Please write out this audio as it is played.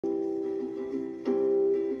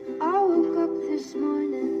this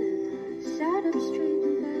morning and I sat up straight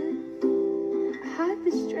in bed. I had the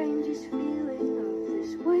strangest feeling of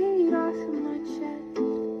this weight off of my chest.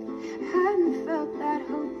 I hadn't felt that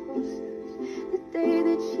hopeful since the day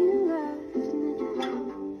that you left, and it felt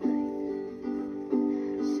nice,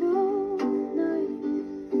 so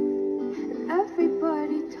nice. And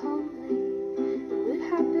everybody told me it would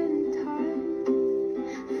happen in time.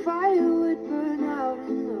 The fire would burn out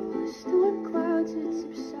and all the storm clouds would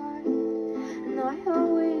subside. And I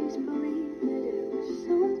always believed that it was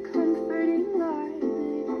some comforting lie, that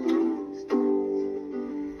it feels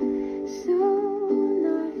nice, so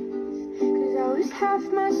nice. 'Cause I was half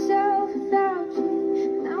myself without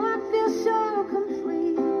you, now I feel so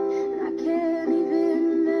complete. And I can't even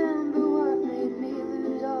remember what made me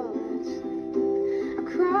lose all that sleep. I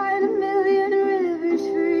cried a million rivers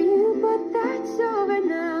for you, but that's over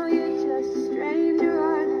now. You're just a stranger I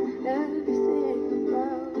know everything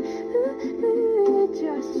about. You're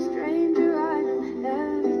just a stranger I know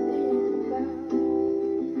everything about.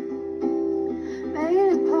 Made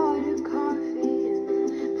a pot of coffee and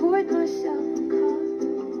poured myself a cup.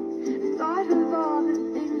 Thought of all the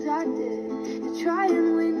things I did to try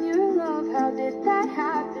and win your love. How did that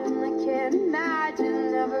happen? I can't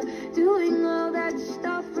imagine ever doing all that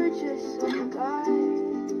stuff for just some guy.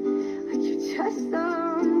 Like you're just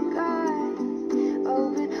some guy. Oh,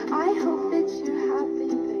 but I hope that you're happy,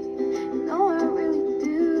 babe. You know I really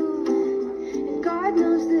do. And God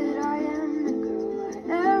knows that I am the girl I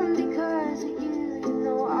am because of you. You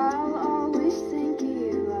know I'll always think of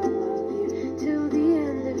you. I love you till the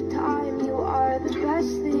end of time. You are the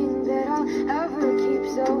best thing that I'll ever keep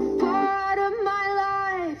so far of my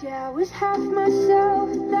life. Yeah, I was half myself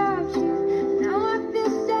without you. Now I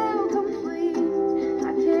feel so complete.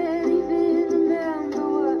 I can't even remember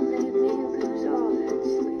what made me lose all that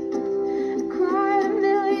sleep. I cried a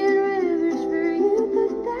million rivers for you,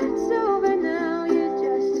 but that's over now. You're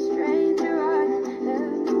just a stranger I know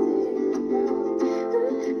everything about.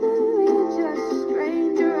 You're just a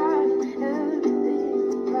stranger I know everything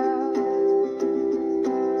about.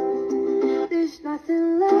 There's nothing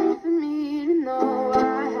left for me to know. I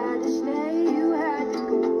had to stay, you had to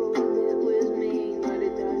go. It was me, but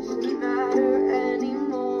it doesn't matter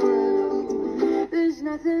anymore. There's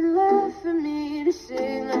nothing left for me to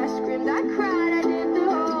sing. I screamed, I cried.